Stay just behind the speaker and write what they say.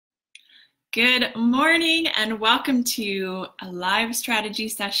Good morning and welcome to a live strategy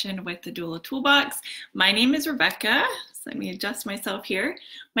session with the Doula Toolbox. My name is Rebecca. So let me adjust myself here.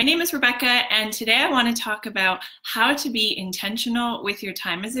 My name is Rebecca, and today I want to talk about how to be intentional with your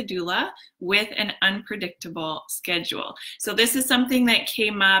time as a doula with an unpredictable schedule. So this is something that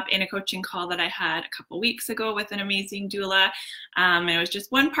came up in a coaching call that I had a couple weeks ago with an amazing doula. It was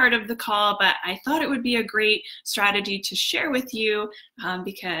just one part of the call, but I thought it would be a great strategy to share with you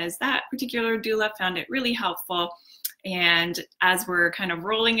because that particular doula found it really helpful. And as we're kind of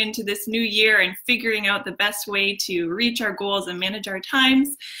rolling into this new year and figuring out the best way to reach our goals and manage our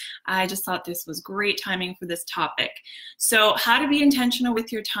times, I just thought this was great timing for this topic. So how to be intentional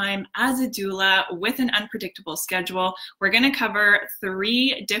with your time as a doula with an unpredictable schedule. We're going to cover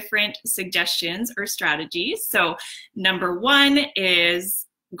 3 different suggestions or strategies. So number 1 is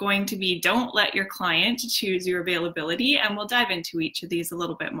going to be don't let your client choose your availability, and we'll dive into each of these a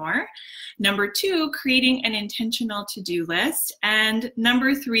little bit more. Number 2, creating an intentional to-do list. And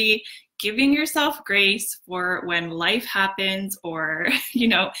number 3, giving yourself grace for when life happens or,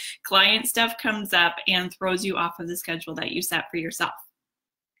 client stuff comes up and throws you off of the schedule that you set for yourself.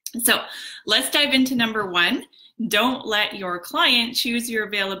 So let's dive into number 1, don't let your client choose your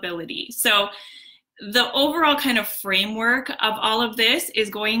availability. So the overall kind of framework of all of this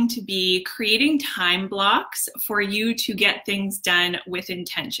is going to be creating time blocks for you to get things done with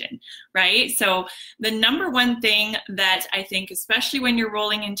intention, right? So the number 1 thing that I think, especially when you're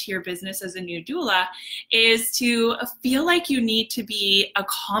rolling into your business as a new doula, is to feel like you need to be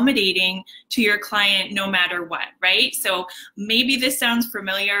accommodating to your client no matter what, right? So maybe this sounds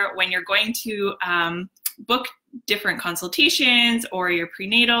familiar when you're going to book different consultations or your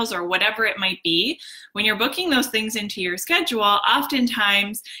prenatals or whatever it might be. When you're booking those things into your schedule,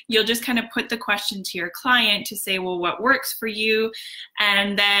 oftentimes you'll just kind of put the question to your client to say, well, what works for you?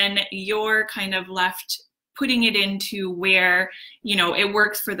 And then you're kind of left putting it into where, it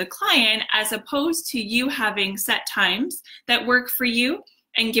works for the client, as opposed to you having set times that work for you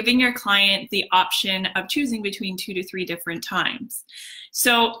and giving your client the option of choosing between 2 to 3 different times.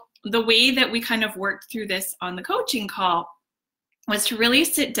 So the way that we kind of worked through this on the coaching call was to really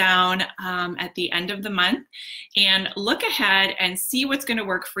sit down at the end of the month and look ahead and see what's going to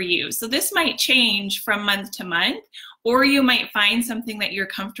work for you. So this might change from month to month, or you might find something that you're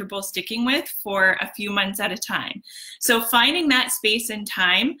comfortable sticking with for a few months at a time. So finding that space and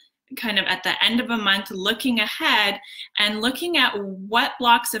time kind of at the end of a month, looking ahead and looking at what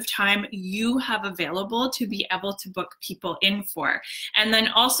blocks of time you have available to be able to book people in for. And then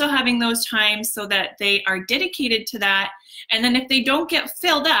also having those times so that they are dedicated to that. And then if they don't get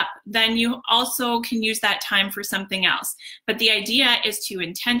filled up, then you also can use that time for something else. But the idea is to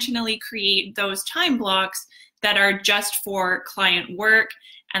intentionally create those time blocks that are just for client work.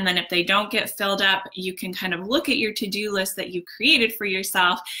 And then if they don't get filled up, you can kind of look at your to-do list that you created for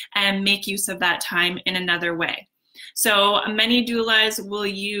yourself and make use of that time in another way. So many doulas will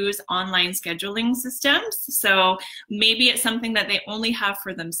use online scheduling systems. So maybe it's something that they only have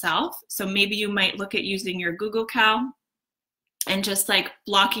for themselves. So maybe you might look at using your Google Cal and just like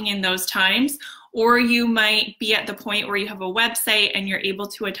blocking in those times. Or you might be at the point where you have a website and you're able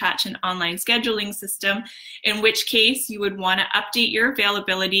to attach an online scheduling system, in which case you would want to update your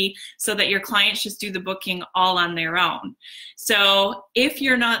availability so that your clients just do the booking all on their own. So if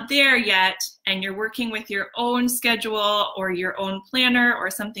you're not there yet and you're working with your own schedule or your own planner or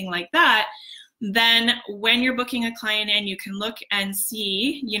something like that, then when you're booking a client in, you can look and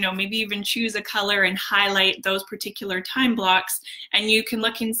see, maybe even choose a color and highlight those particular time blocks. And you can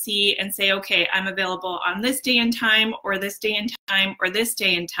look and see and say, okay, I'm available on this day and time, or this day and time, or this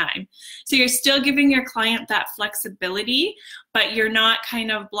day and time. So you're still giving your client that flexibility, but you're not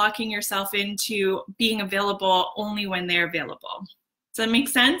kind of blocking yourself into being available only when they're available. Does that make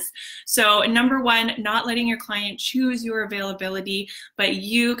sense? So number 1, not letting your client choose your availability, but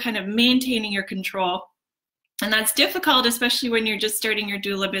you kind of maintaining your control. And that's difficult, especially when you're just starting your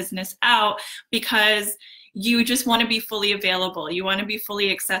doula business out, because you just want to be fully available. You want to be fully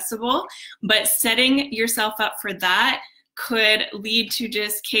accessible, but setting yourself up for that could lead to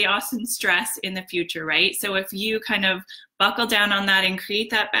just chaos and stress in the future, right? So if you kind of buckle down on that and create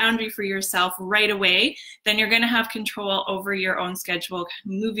that boundary for yourself right away, then you're going to have control over your own schedule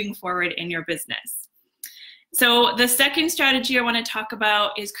moving forward in your business. So the second strategy I want to talk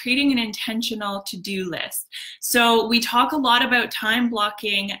about is creating an intentional to-do list. So we talk a lot about time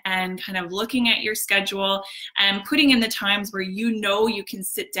blocking and kind of looking at your schedule and putting in the times where you can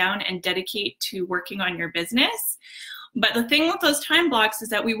sit down and dedicate to working on your business. But the thing with those time blocks is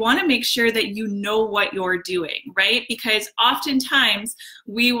that we want to make sure that you know what you're doing, right? Because oftentimes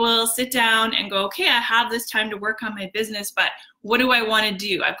we will sit down and go, okay, I have this time to work on my business, but what do I want to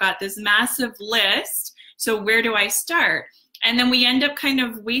do? I've got this massive list, so where do I start? And then we end up kind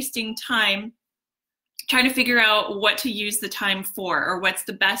of wasting time trying to figure out what to use the time for, or what's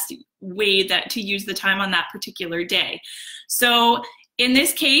the best way to use the time on that particular day. So in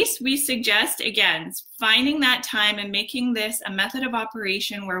this case, we suggest, again, finding that time and making this a method of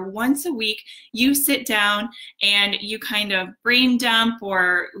operation where once a week you sit down and you kind of brain dump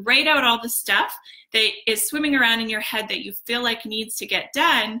or write out all the stuff that is swimming around in your head that you feel like needs to get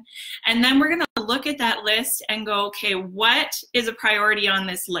done. And then we're going to look at that list and go, okay, what is a priority on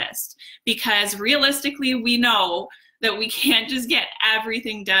this list? Because realistically, we know that we can't just get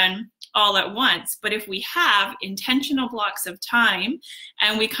everything done all at once. But if we have intentional blocks of time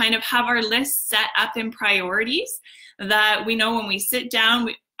and we kind of have our list set up in priorities that we know when we sit down,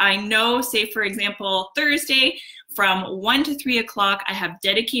 I know, say for example, Thursday from 1 to 3 o'clock, I have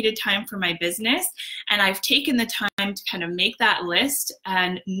dedicated time for my business, and I've taken the time to kind of make that list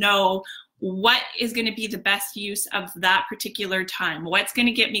and know what is going to be the best use of that particular time, what's going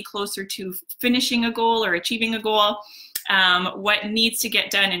to get me closer to finishing a goal or achieving a goal, what needs to get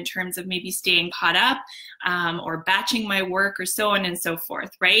done in terms of maybe staying caught up or batching my work or so on and so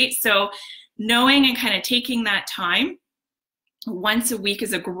forth, right? So knowing and kind of taking that time once a week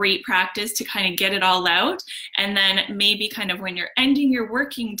is a great practice to kind of get it all out. And then maybe kind of when you're ending your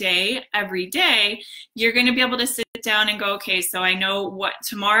working day every day, you're going to be able to sit down and go, okay, so I know what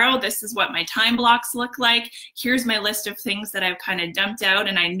tomorrow, this is what my time blocks look like. Here's my list of things that I've kind of dumped out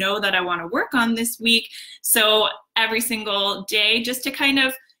and I know that I want to work on this week. So every single day, just to kind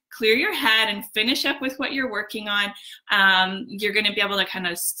of clear your head and finish up with what you're working on, you're going to be able to kind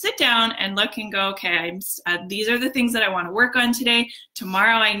of sit down and look and go, okay, these are the things that I want to work on today.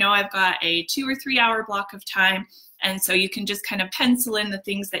 Tomorrow, I know I've got a 2 or 3 hour block of time. And so you can just kind of pencil in the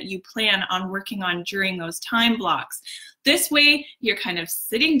things that you plan on working on during those time blocks. This way, you're kind of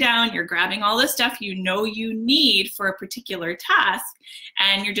sitting down, you're grabbing all the stuff you know you need for a particular task,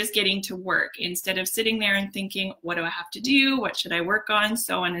 and you're just getting to work instead of sitting there and thinking, what do I have to do? What should I work on?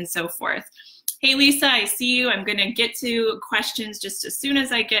 So on and so forth. Hey, Lisa, I see you. I'm going to get to questions just as soon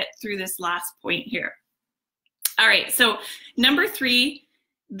as I get through this last point here. All right, so number 3,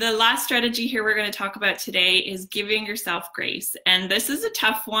 the last strategy here we're going to talk about today is giving yourself grace. And this is a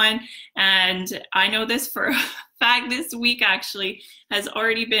tough one. And I know this for a fact. This week actually has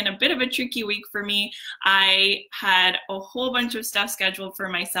already been a bit of a tricky week for me. I had a whole bunch of stuff scheduled for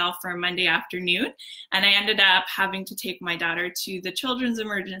myself for Monday afternoon. And I ended up having to take my daughter to the children's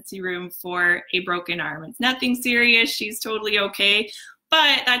emergency room for a broken arm. It's nothing serious. She's totally okay.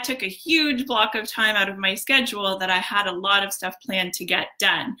 But that took a huge block of time out of my schedule that I had a lot of stuff planned to get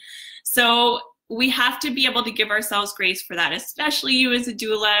done. So we have to be able to give ourselves grace for that, especially you as a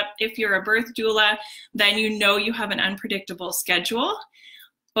doula. If you're a birth doula, then you know you have an unpredictable schedule.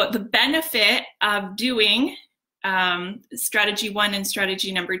 But the benefit of doing strategy 1 and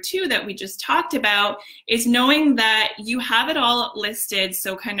strategy number 2 that we just talked about is knowing that you have it all listed.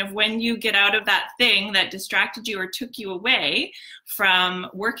 So kind of when you get out of that thing that distracted you or took you away from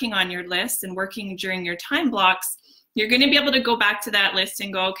working on your list and working during your time blocks, you're going to be able to go back to that list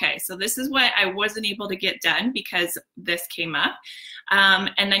and go, okay, so this is what I wasn't able to get done because this came up.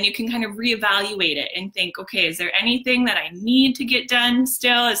 And then you can kind of reevaluate it and think, okay, is there anything that I need to get done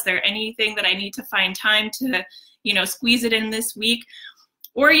still? Is there anything that I need to find time to, you know, squeeze it in this week?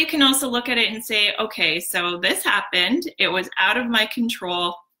 Or you can also look at it and say, okay, so this happened. It was out of my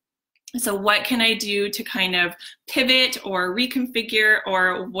control. So what can I do to kind of pivot or reconfigure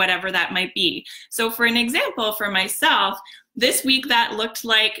or whatever that might be? So for an example, for myself, this week that looked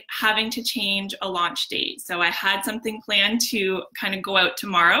like having to change a launch date. So I had something planned to kind of go out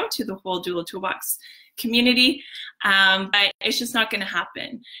tomorrow to the whole Doula Toolbox community, but it's just not going to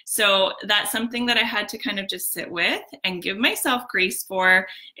happen. So that's something that I had to kind of just sit with and give myself grace for.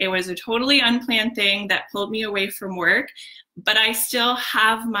 It was a totally unplanned thing that pulled me away from work, but I still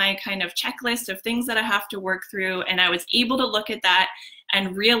have my kind of checklist of things that I have to work through, and I was able to look at that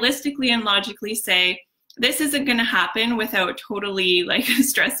and realistically and logically say, this isn't going to happen without totally like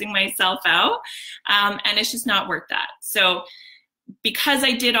stressing myself out, and it's just not worth that. So because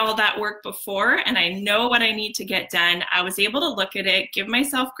I did all that work before and I know what I need to get done, I was able to look at it, give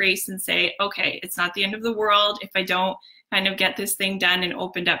myself grace and say, okay, it's not the end of the world if I don't kind of get this thing done and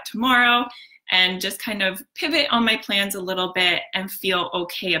opened up tomorrow, and just kind of pivot on my plans a little bit and feel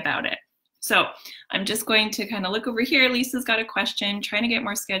okay about it. So I'm just going to kind of look over here. Lisa's got a question, trying to get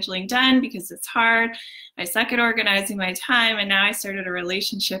more scheduling done because it's hard. I suck at organizing my time, and now I started a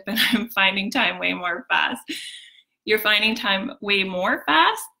relationship and I'm finding time way more fast. You're finding time way more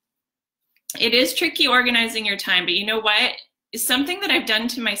fast? It is tricky organizing your time, but you know what? Something that I've done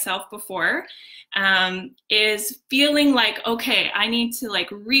to myself before is feeling like, okay, I need to like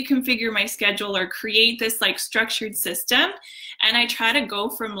reconfigure my schedule or create this like structured system. And I try to go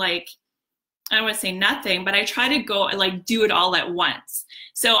from like, I don't want to say nothing, but I try to go like do it all at once.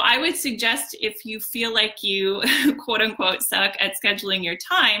 So I would suggest, if you feel like you quote unquote suck at scheduling your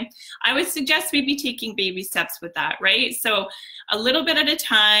time, I would suggest maybe taking baby steps with that, right? So a little bit at a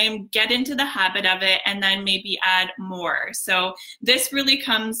time, get into the habit of it, and then maybe add more. So this really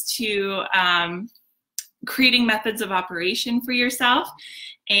comes to creating methods of operation for yourself.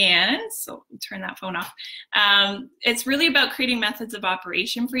 And so turn that phone off. It's really about creating methods of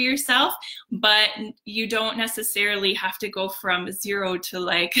operation for yourself, but you don't necessarily have to go from zero to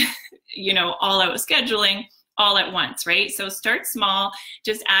like, you know, all out scheduling all at once, right? So start small,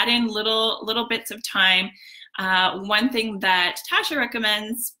 just add in little bits of time. One thing that Tasha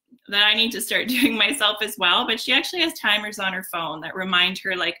recommends that I need to start doing myself as well, but she actually has timers on her phone that remind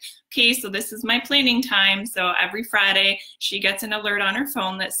her like, okay, so this is my planning time. So every Friday she gets an alert on her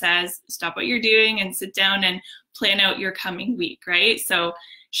phone that says, stop what you're doing and sit down and plan out your coming week, right? So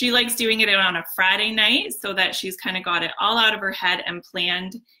she likes doing it on a Friday night so that she's kind of got it all out of her head and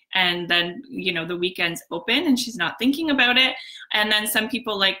planned. And then, you know, the weekend's open and she's not thinking about it. And then some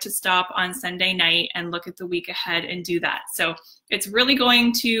people like to stop on Sunday night and look at the week ahead and do that. So it's really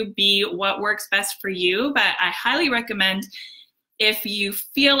going to be what works best for you. But I highly recommend, if you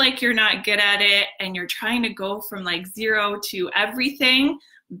feel like you're not good at it and you're trying to go from like zero to everything,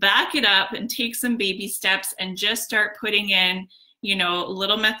 back it up and take some baby steps and just start putting in, you know,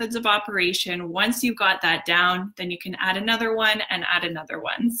 little methods of operation. Once you've got that down, then you can add another one and add another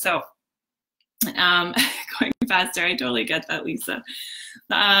one. So going faster, I totally get that, Lisa.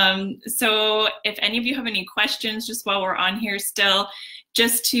 So if any of you have any questions, just while we're on here still,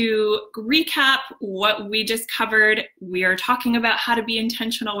 just to recap what we just covered, we are talking about how to be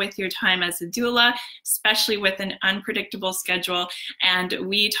intentional with your time as a doula, especially with an unpredictable schedule. And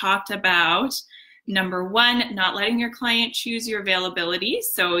we talked about, number one, not letting your client choose your availability.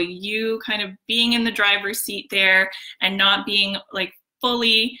 So you kind of being in the driver's seat there and not being like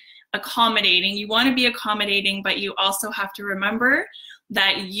fully accommodating. You want to be accommodating, but you also have to remember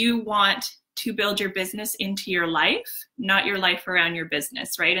that you want to build your business into your life, not your life around your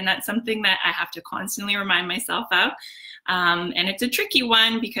business, right? And that's something that I have to constantly remind myself of. And it's a tricky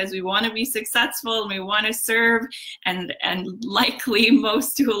one because we want to be successful and we want to serve, and likely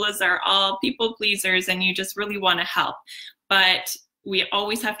most doulas are all people pleasers and you just really want to help. But we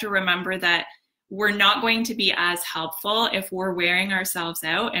always have to remember that we're not going to be as helpful if we're wearing ourselves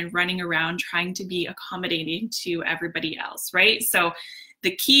out and running around trying to be accommodating to everybody else, right? So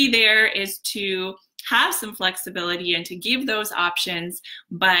the key there is to have some flexibility and to give those options,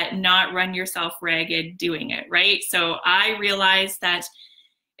 but not run yourself ragged doing it, right? So I realized that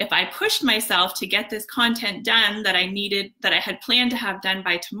if I pushed myself to get this content done that I needed, that I had planned to have done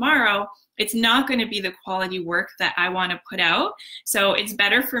by tomorrow, it's not going to be the quality work that I want to put out. So it's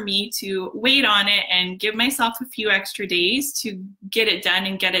better for me to wait on it and give myself a few extra days to get it done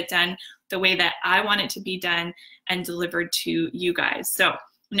and get it done the way that I want it to be done and delivered to you guys. So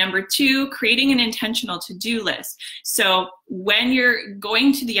number two, creating an intentional to-do list. So when you're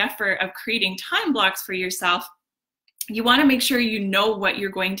going to the effort of creating time blocks for yourself, you want to make sure you know what you're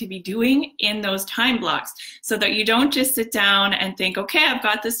going to be doing in those time blocks so that you don't just sit down and think, okay, I've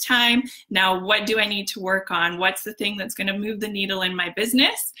got this time. Now, what do I need to work on? What's the thing that's going to move the needle in my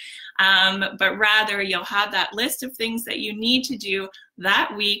business? But rather, you'll have that list of things that you need to do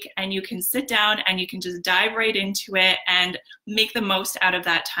that week, and you can sit down and you can just dive right into it and make the most out of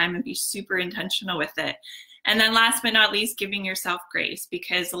that time and be super intentional with it. And then last but not least, giving yourself grace,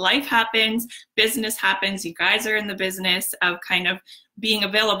 because life happens, business happens. You guys are in the business of kind of being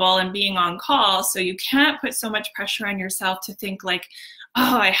available and being on call. So you can't put so much pressure on yourself to think like,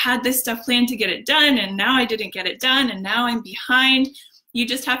 oh, I had this stuff planned to get it done and now I didn't get it done and now I'm behind. You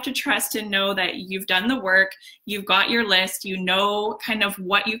just have to trust and know that you've done the work, you've got your list, you know kind of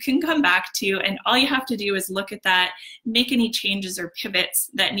what you can come back to, and all you have to do is look at that, make any changes or pivots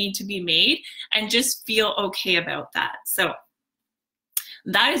that need to be made, and just feel okay about that. So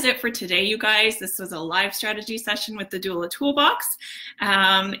that is it for today, you guys. This was a live strategy session with the Doula Toolbox.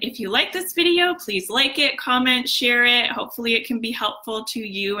 If you like this video, please like it, comment, share it. Hopefully it can be helpful to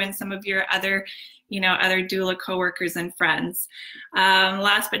you and some of your other other doula coworkers and friends.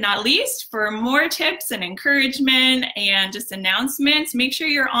 Last but not least, for more tips and encouragement and just announcements, make sure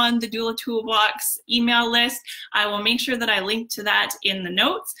you're on the Doula Toolbox email list. I will make sure that I link to that in the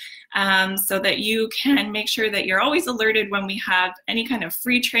notes so that you can make sure that you're always alerted when we have any kind of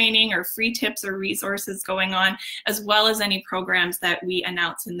free training or free tips or resources going on, as well as any programs that we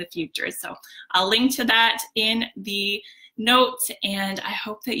announce in the future. So I'll link to that in the notes, and I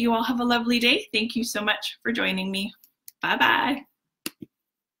hope that you all have a lovely day. Thank you so much for joining me. Bye-bye.